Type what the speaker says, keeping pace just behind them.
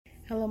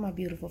Hello, my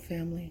beautiful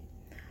family.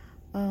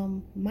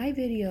 My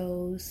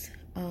videos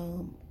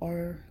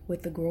are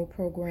with the Grow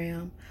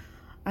Program.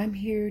 I'm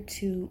here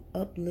to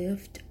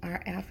uplift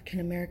our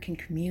African American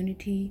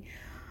community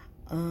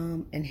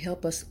and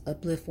help us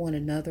uplift one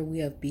another. We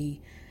have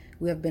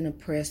been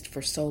oppressed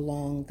for so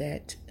long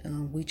that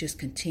we just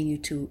continue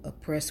to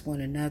oppress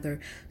one another.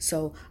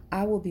 So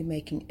I will be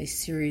making a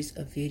series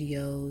of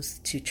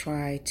videos to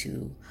try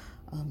to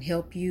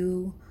help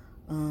you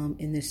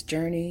in this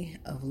journey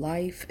of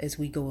life as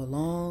we go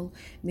along.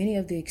 Many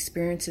of the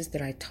experiences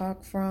that I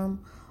talk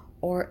from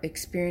are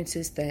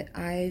experiences that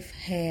I've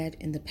had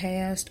in the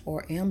past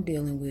or am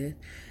dealing with.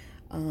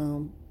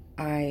 I'm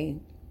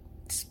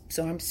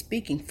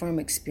speaking from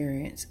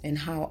experience and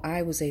how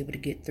I was able to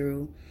get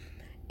through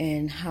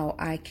and how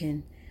I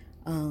can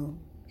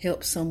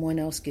help someone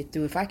else get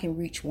through. If I can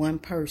reach one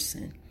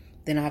person,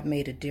 then I've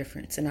made a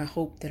difference, and I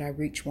hope that I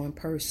reach one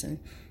person.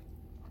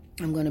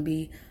 I'm going to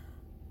be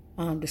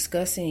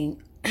discussing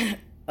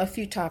a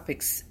few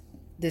topics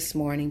this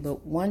morning,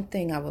 but one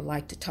thing I would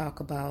like to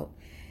talk about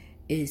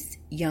is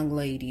young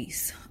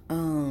ladies.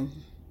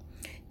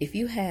 If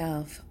you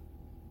have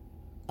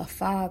a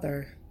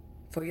father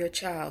for your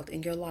child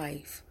in your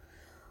life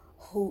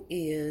who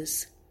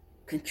is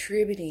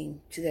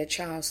contributing to that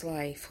child's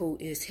life, who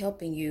is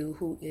helping you,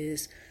 who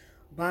is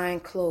buying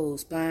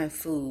clothes, buying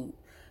food,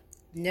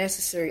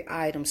 necessary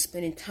items,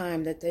 spending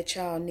time that that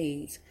child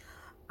needs,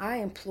 I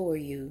implore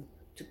you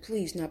to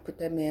please not put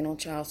that man on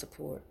child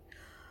support.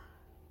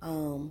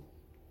 I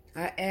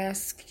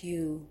ask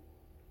you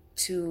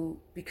to,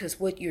 because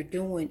what you're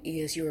doing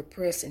is you're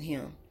oppressing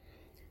him.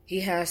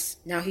 He has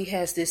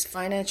this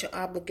financial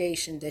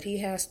obligation that he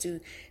has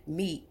to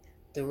meet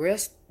the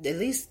rest, at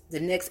least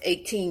the next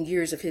 18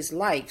 years of his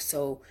life.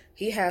 So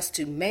he has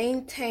to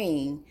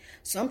maintain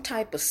some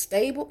type of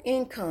stable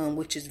income,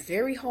 which is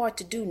very hard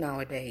to do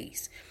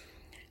nowadays,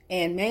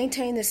 and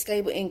maintain the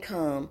stable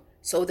income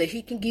so that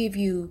he can give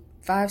you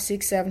 500,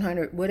 600,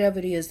 700, whatever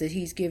it is that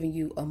he's giving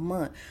you a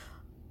month.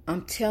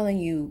 I'm telling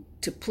you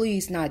to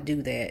please not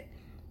do that.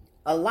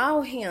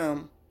 Allow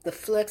him the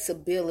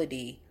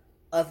flexibility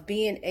of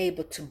being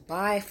able to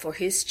buy for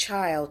his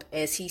child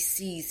as he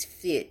sees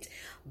fit,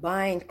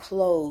 buying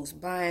clothes,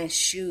 buying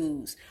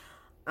shoes.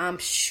 I'm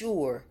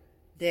sure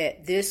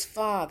that this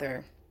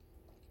father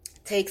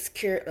takes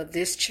care of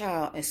this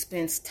child and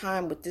spends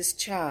time with this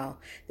child,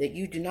 that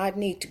you do not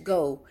need to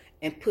go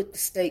and put the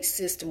state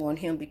system on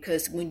him,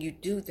 because when you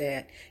do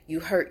that,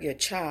 you hurt your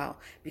child.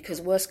 Because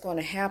what's going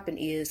to happen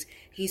is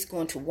he's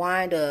going to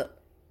wind up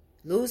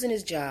losing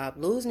his job,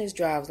 losing his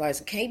driver's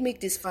license, can't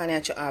meet this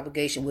financial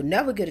obligation, will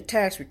never get a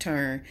tax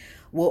return,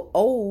 will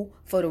owe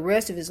for the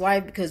rest of his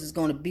life because it's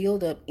going to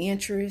build up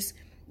interest,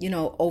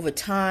 over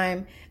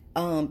time.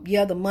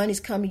 The money's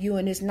coming to you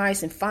and it's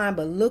nice and fine,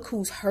 but look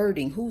who's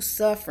hurting, who's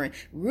suffering.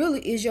 Really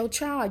is your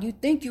child. You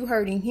think you're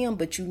hurting him,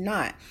 but you're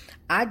not.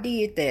 I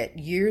did that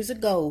years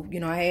ago.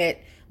 I had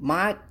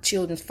my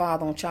children's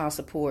father on child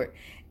support,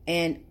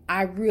 and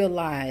I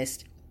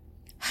realized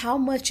how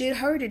much it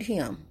hurted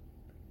him.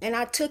 And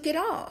I took it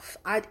off.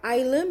 I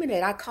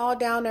eliminated. I called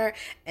down there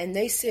and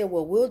they said,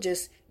 well, we'll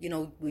just,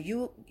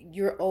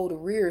 you're owed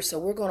arrears, so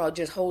we're going to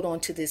just hold on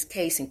to this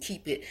case and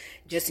keep it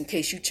just in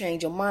case you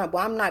change your mind.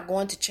 Well, I'm not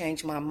going to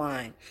change my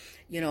mind.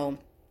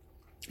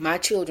 My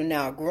children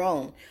now are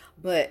grown,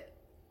 but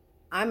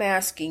I'm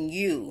asking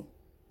you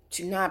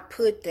to not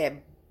put that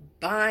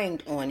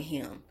bind on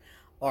him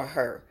or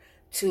her,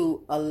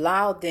 to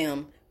allow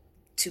them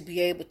to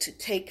be able to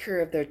take care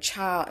of their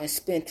child and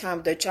spend time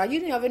with their child.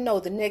 You never know,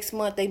 the next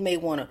month they may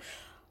want to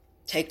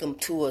take them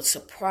to a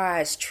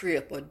surprise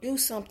trip or do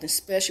something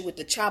special with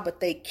the child, but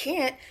they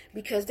can't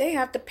because they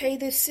have to pay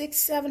this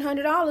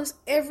 $600-700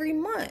 every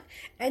month,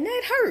 and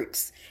that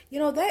hurts.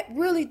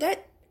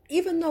 That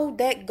even though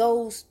that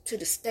goes to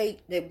the state,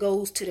 that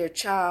goes to their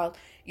child,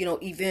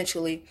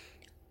 eventually.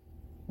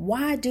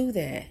 Why do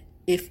that?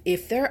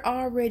 If they're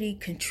already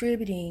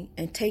contributing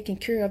and taking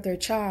care of their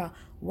child,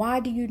 why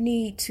do you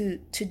need to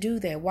do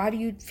that? Why do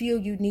you feel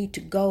you need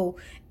to go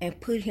and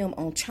put him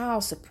on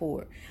child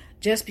support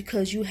just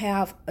because you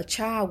have a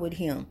child with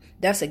him?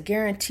 That's a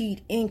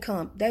guaranteed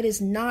income. That is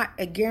not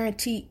a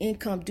guaranteed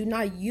income. Do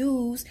not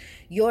use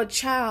your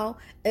child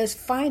as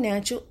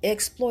financial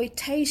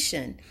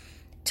exploitation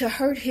to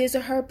hurt his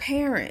or her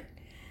parent.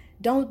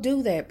 Don't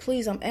do that,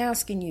 please. I'm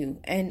asking you.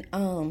 And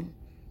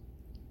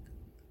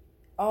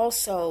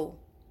also,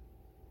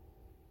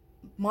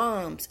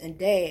 moms and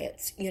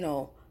dads,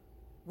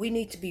 we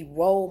need to be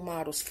role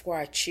models for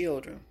our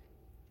children.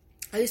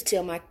 I just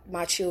tell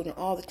my children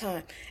all the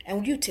time,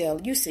 and you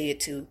say it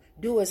too,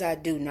 do as I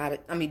do,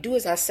 do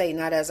as I say,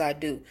 not as I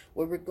do.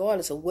 Well,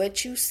 regardless of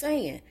what you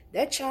saying,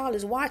 that child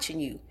is watching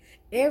you.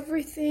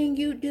 Everything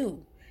you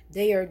do,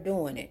 they are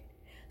doing it.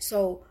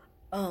 So,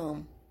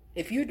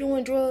 if you're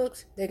doing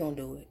drugs, they're gonna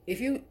do it.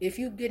 If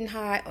you getting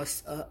high or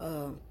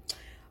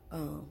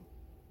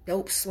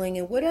dope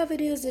slinging, whatever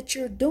it is that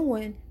you're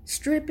doing,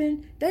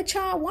 stripping, that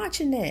child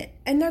watching that.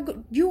 And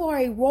you are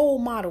a role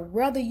model,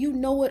 whether you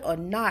know it or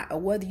not, or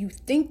whether you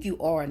think you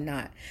are or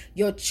not.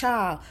 Your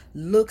child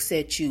looks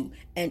at you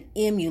and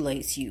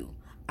emulates you.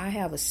 I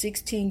have a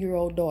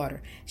 16-year-old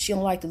daughter. She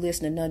don't like to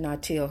listen to nothing I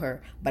tell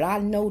her, but I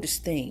notice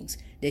things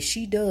that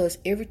she does,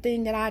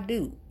 everything that I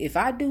do. If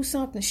I do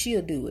something,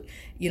 she'll do it,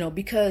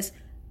 because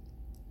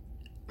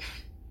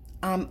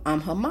I'm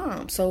her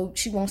mom, so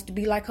she wants to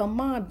be like her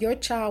mom. Your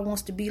child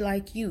wants to be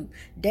like you,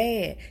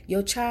 Dad.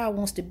 Your child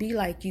wants to be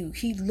like you.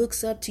 He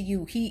looks up to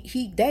you.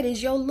 That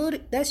is your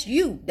little. That's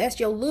you. That's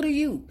your little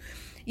you.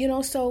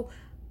 So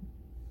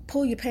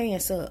pull your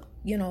pants up.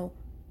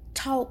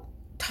 Talk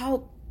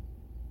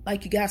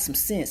like you got some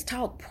sense.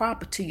 Talk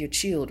proper to your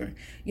children.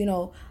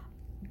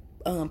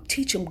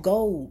 Teach them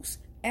goals.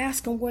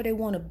 Ask them where they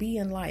want to be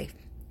in life.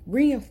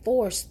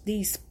 Reinforce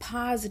these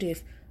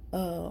positive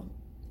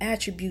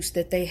attributes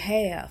that they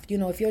have.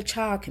 If your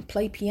child can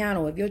play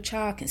piano, if your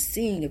child can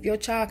sing, if your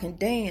child can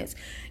dance,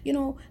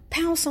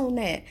 pounce on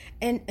that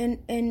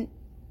and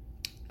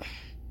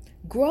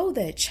grow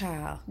that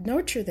child,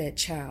 nurture that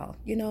child,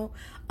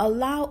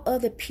 allow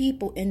other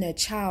people in that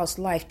child's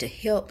life to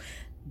help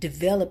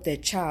develop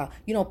that child.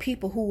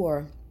 People who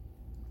are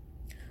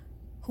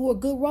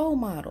good role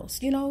models,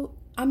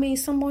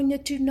 someone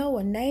that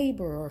a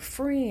neighbor or a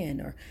friend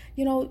or,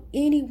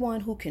 anyone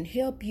who can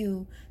help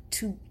you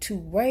to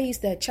raise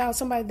that child,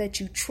 somebody that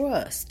you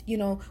trust.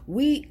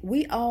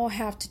 We all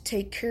have to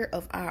take care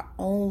of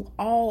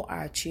all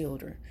our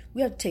children.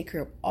 We have to take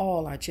care of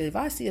all our children. If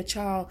I see a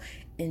child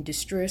in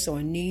distress or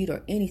in need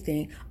or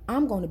anything,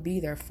 I'm going to be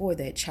there for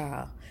that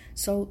child.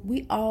 So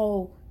we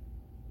all,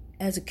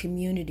 as a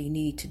community,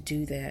 need to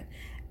do that.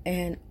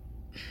 And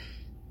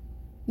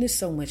there's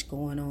so much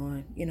going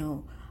on.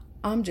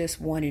 I'm just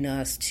wanting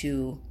us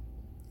to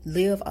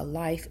live a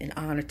life in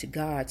honor to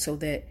God so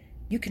that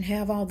you can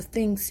have all the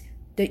things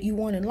that you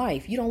want in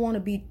life. You don't want to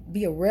be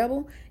a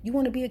rebel. You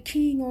want to be a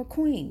king or a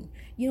queen.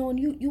 And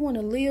you want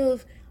to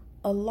live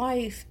a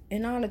life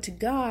in honor to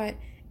God.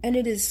 And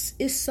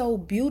it's so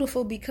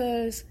beautiful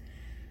because,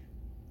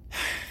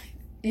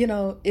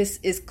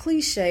 it's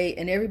cliche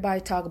and everybody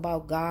talk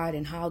about God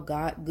and how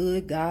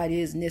good God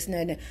is and this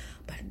and that.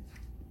 But,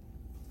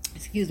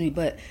 excuse me,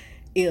 but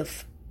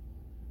if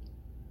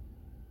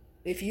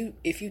you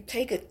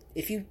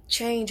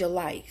change your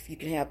life, you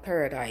can have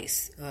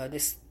paradise.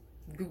 This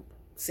group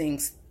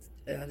sings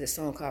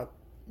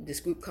this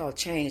group called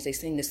Change. They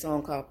sing this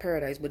song called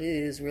Paradise, but it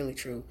is really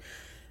true.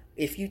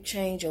 If you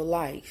change your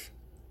life,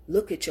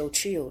 look at your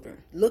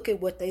children. Look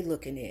at what they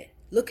looking at.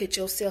 Look at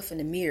yourself in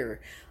the mirror.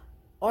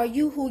 Are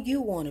you who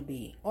you want to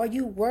be? Are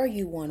you where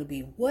you want to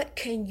be? What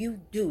can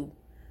you do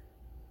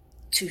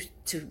to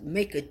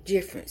make a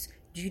difference?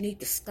 Do you need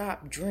to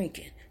stop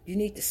drinking? You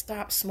need to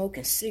stop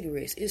smoking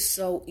cigarettes. It's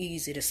so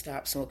easy to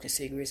stop smoking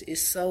cigarettes.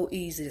 It's so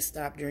easy to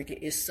stop drinking.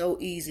 It's so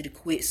easy to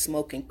quit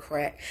smoking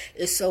crack.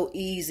 It's so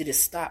easy to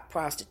stop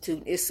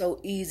prostituting. It's so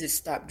easy to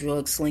stop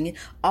drug slinging.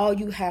 All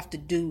you have to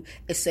do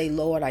is say,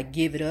 Lord, I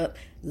give it up,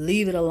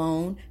 leave it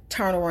alone,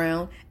 turn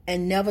around,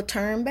 and never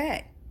turn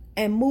back,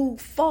 and move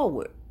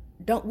forward.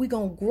 We're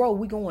going to grow.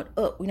 We're going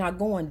up. We're not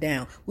going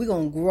down. We're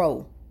going to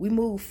grow. We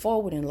move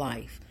forward in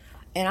life.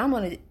 And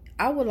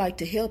I would like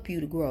to help you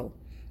to grow.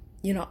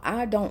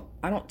 I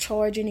don't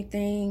charge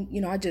anything.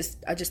 I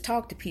just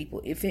talk to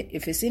people. If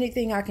it's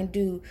anything I can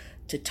do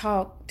to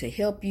talk, to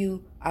help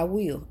you, I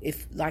will.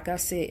 Like I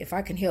said, if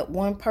I can help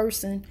one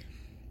person,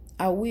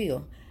 I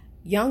will.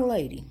 Young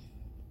lady,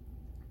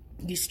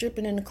 you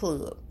stripping in the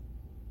club,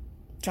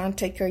 trying to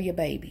take care of your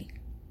baby.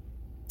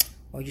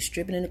 Or you're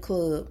stripping in the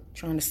club,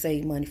 trying to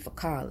save money for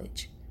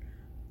college.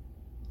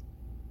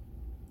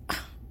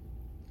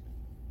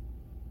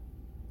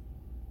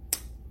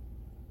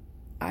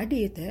 I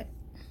did that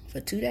for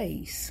 2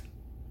 days.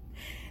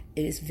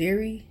 It is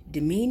very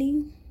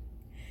demeaning.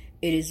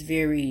 It is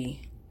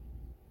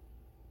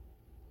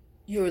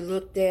you're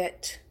looked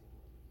at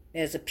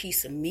as a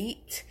piece of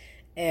meat,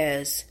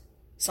 as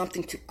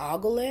something to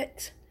ogle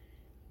at.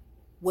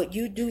 What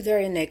you do there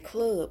in that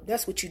club,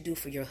 that's what you do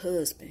for your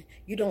husband.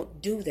 You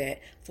don't do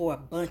that for a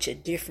bunch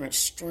of different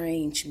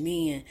strange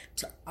men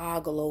to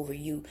ogle over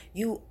you.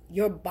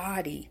 Your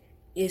body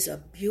is a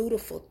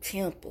beautiful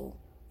temple.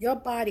 Your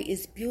body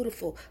is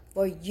beautiful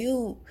for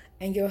you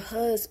and your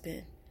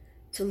husband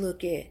to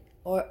look at,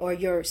 or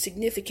your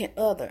significant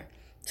other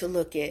to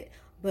look at.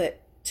 But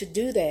to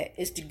do that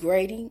is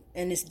degrading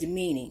and it's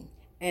demeaning.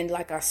 And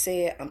like I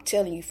said, I'm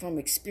telling you from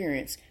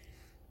experience,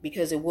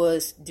 because it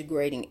was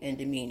degrading and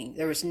demeaning.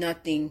 There was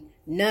nothing.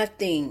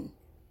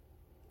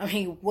 I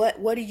mean,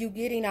 what are you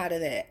getting out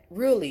of that?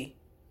 Really?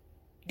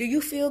 Do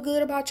you feel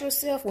good about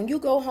yourself? When you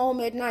go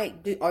home at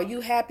night, are you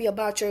happy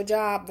about your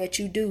job that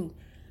you do?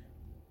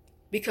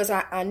 Because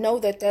I know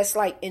that's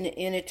like in the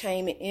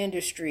entertainment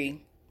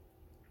industry.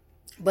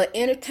 But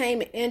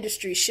entertainment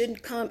industry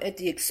shouldn't come at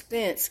the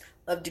expense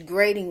of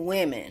degrading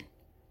women,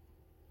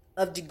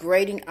 of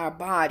degrading our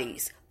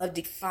bodies, of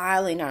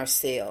defiling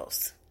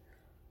ourselves,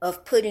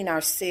 of putting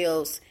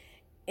ourselves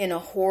in a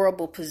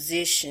horrible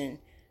position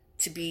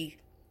to be.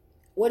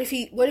 What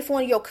if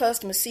one of your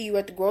customers see you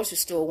at the grocery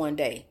store one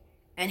day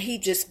and he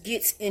just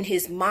gets in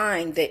his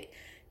mind that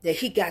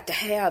he got to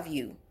have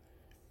you?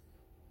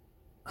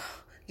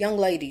 Young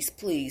ladies,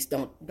 please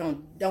don't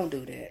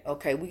do that.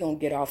 Okay, we're gonna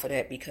get off of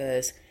that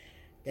because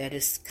that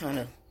is kind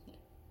of,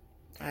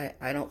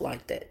 I don't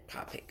like that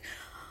topic.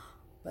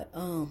 But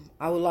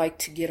I would like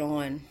to get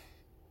on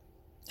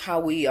how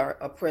we are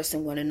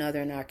oppressing one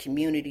another in our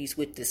communities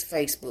with this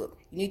Facebook.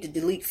 You need to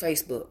delete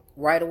Facebook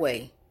right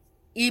away,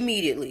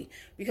 immediately,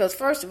 because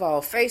first of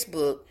all,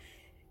 Facebook,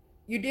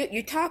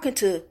 you're talking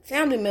to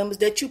family members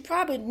that you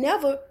probably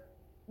never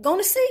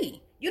gonna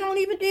see. You don't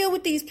even deal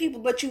with these people,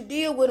 but you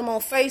deal with them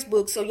on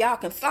Facebook so y'all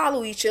can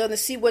follow each other and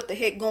see what the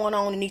heck going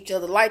on in each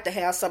other's life to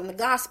have something to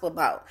gossip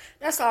about.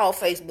 That's all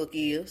Facebook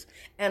is.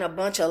 And a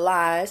bunch of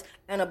lies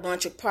and a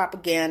bunch of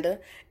propaganda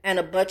and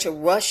a bunch of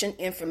Russian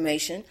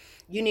information.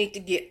 You need to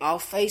get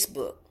off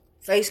Facebook.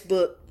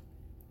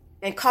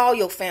 And call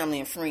your family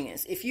and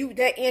friends. If you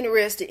that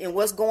interested in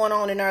what's going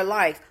on in their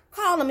life,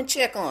 call them and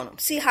check on them.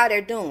 See how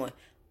they're doing.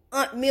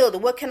 Aunt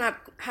Milda,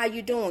 how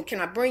you doing? Can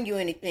I bring you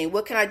anything?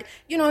 What can I,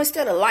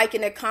 instead of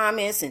liking their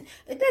comments, and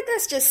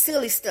that's just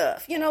silly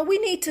stuff. We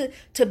need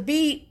to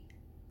be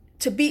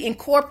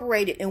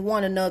incorporated in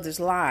one another's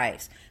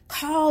lives.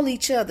 Call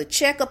each other,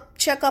 check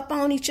up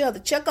on each other,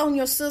 check on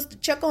your sister,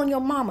 check on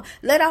your mama.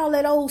 Let all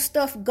that old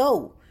stuff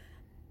go.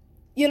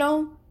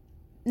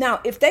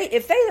 Now, if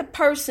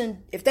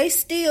they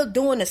still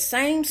doing the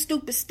same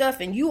stupid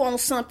stuff and you on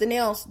something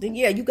else, then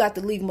yeah, you got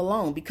to leave them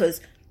alone because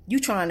you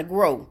trying to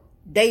grow.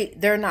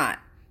 They're not.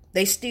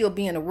 They still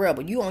being a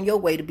rebel. You on your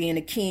way to being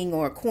a king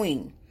or a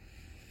queen.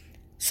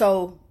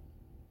 So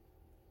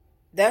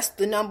that's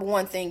the number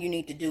one thing you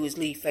need to do is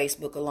leave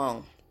Facebook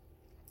alone.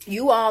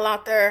 You all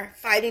out there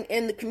fighting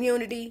in the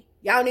community,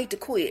 y'all need to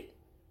quit.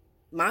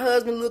 My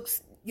husband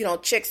looks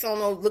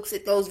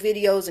at those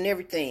videos and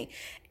everything.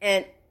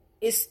 And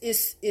it's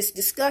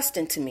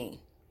disgusting to me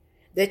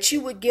that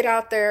you would get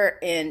out there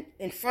and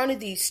in front of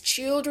these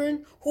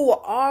children who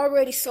are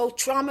already so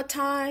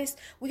traumatized.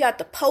 We got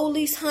the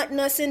police hunting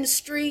us in the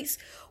streets.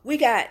 We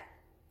got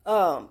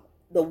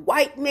the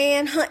white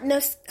man hunting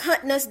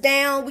us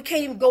down. We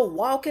can't even go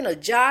walking or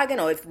jogging,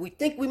 or if we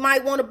think we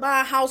might want to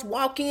buy a house,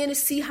 walk in and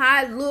see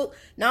how it look.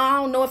 No, I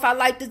don't know if I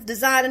like this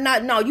design or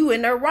not. No, you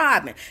in there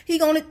robbing. He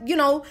gonna,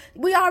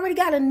 we already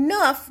got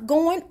enough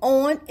going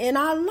on in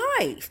our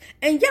life,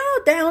 and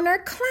y'all down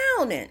there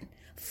clowning,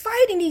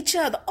 fighting each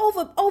other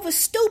over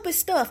stupid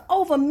stuff,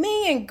 over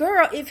man,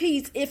 girl. If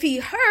he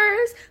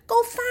hers,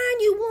 go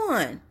find you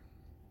one.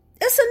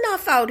 It's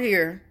enough out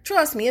here.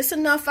 Trust me, it's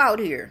enough out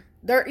here.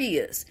 There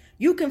is.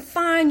 You can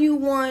find you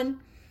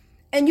one,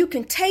 and you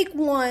can take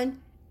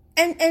one,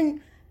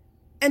 and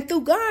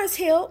through God's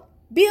help,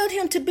 build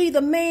him to be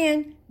the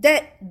man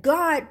that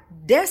God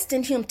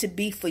destined him to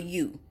be for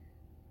you.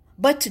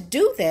 But to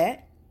do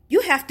that,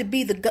 you have to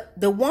be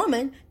the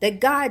woman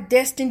that God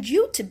destined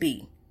you to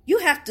be. You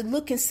have to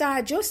look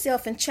inside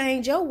yourself and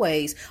change your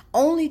ways.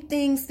 Only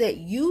things that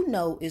you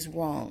know is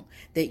wrong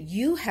that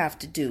you have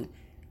to do.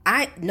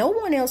 No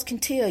one else can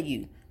tell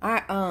you.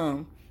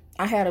 I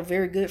had a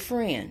very good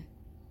friend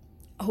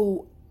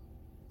who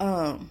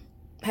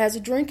has a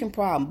drinking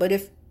problem. But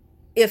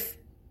if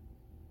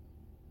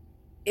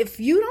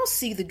you don't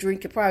see the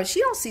drinking problem,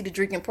 she don't see the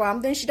drinking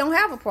problem, then she don't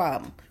have a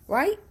problem,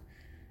 right?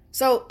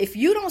 So if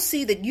you don't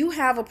see that you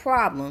have a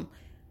problem,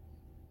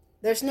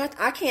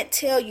 I can't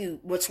tell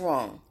you what's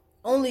wrong.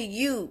 Only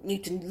you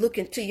need to look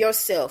into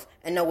yourself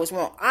and know what's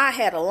wrong. I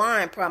had a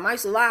lying problem. I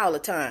used to lie all the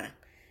time.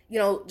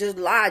 Just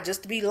lie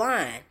just to be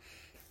lying.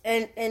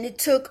 And it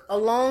took a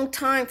long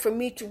time for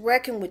me to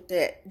reckon with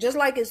that. Just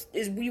like as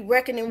we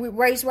reckoning with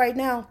race right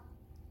now,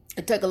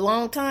 it took a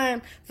long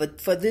time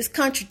for this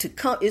country to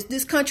come.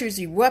 This country is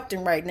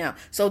erupting right now.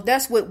 So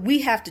that's what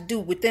we have to do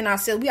within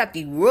ourselves. We have to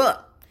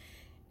erupt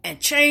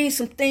and change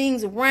some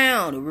things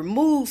around and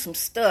remove some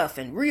stuff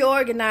and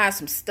reorganize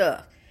some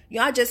stuff.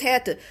 I just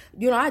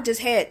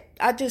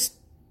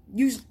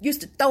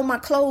used to throw my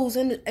clothes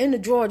in the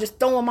drawer, just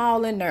throw them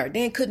all in there.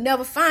 Then could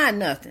never find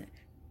nothing.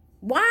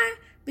 Why?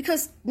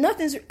 Because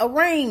nothing's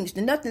arranged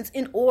and nothing's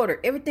in order.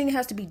 Everything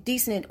has to be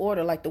decent in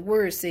order, like the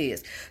word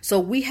says. So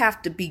we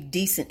have to be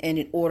decent and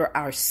in order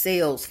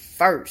ourselves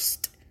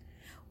first.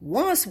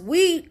 Once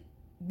we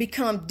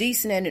become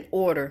decent and in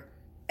order,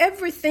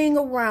 everything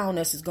around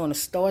us is going to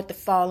start to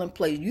fall in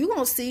place. You're going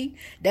to see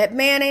that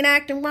man ain't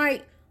acting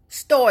right.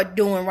 Start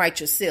doing right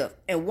yourself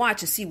and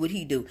watch and see what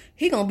he do.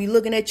 He going to be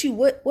looking at you.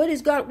 What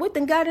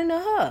done got into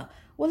her?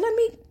 Well, let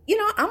me,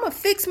 I'm going to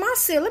fix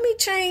myself. Let me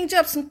change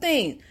up some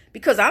things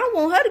because I don't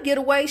want her to get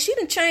away. She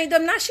done changed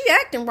up. Now she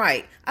acting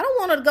right. I don't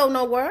want her to go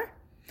nowhere.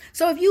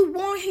 So if you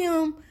want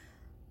him,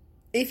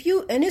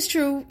 and it's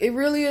true, it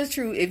really is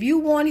true. If you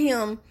want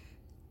him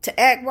to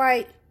act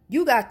right,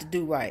 you got to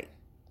do right.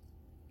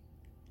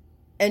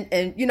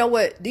 And you know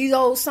what? These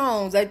old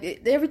songs,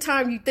 every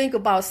time you think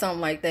about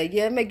something like that,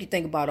 yeah, it make you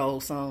think about an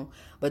old song.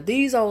 But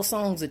these old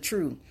songs are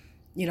true.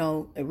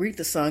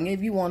 Aretha sung,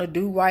 if you want to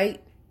do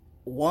right,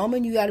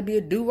 woman, you got to be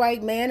a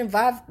do-right man, and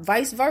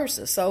vice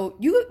versa. So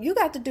you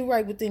got to do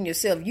right within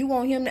yourself. You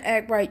want him to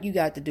act right, you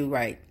got to do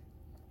right.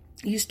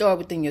 You start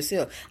within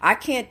yourself. I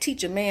can't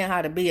teach a man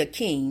how to be a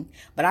king,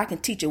 but I can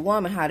teach a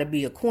woman how to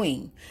be a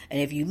queen.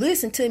 And if you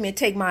listen to me and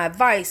take my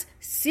advice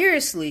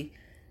seriously,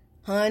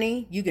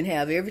 honey, you can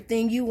have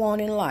everything you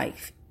want in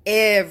life.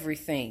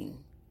 Everything.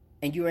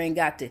 And you ain't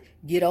got to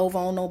get over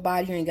on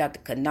nobody. You ain't got to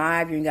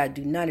connive. You ain't got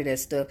to do none of that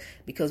stuff.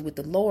 Because with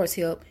the Lord's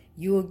help,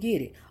 you'll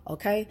get it.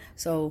 Okay?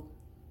 So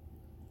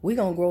we're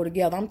going to grow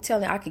together. I'm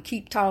telling you, I can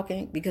keep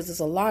talking because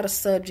there's a lot of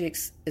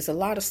subjects. There's a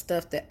lot of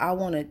stuff that I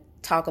want to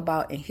talk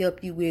about and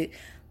help you with.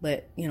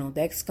 But,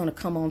 that's going to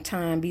come on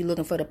time. Be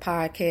looking for the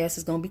podcast.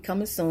 It's going to be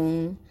coming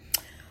soon.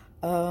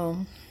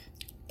 And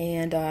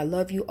I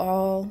love you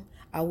all.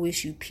 I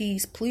wish you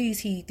peace. Please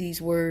heed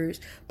these words.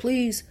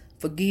 Please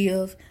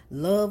forgive.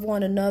 Love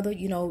one another.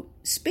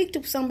 Speak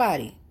to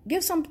somebody.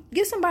 Give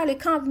somebody a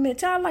compliment.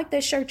 Tell, I like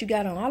that shirt you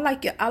got on. I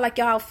like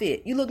your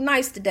outfit. You look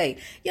nice today.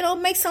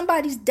 Make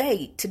somebody's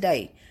day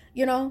today.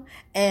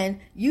 And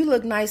you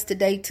look nice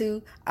today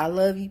too. I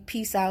love you.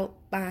 Peace out.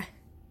 Bye.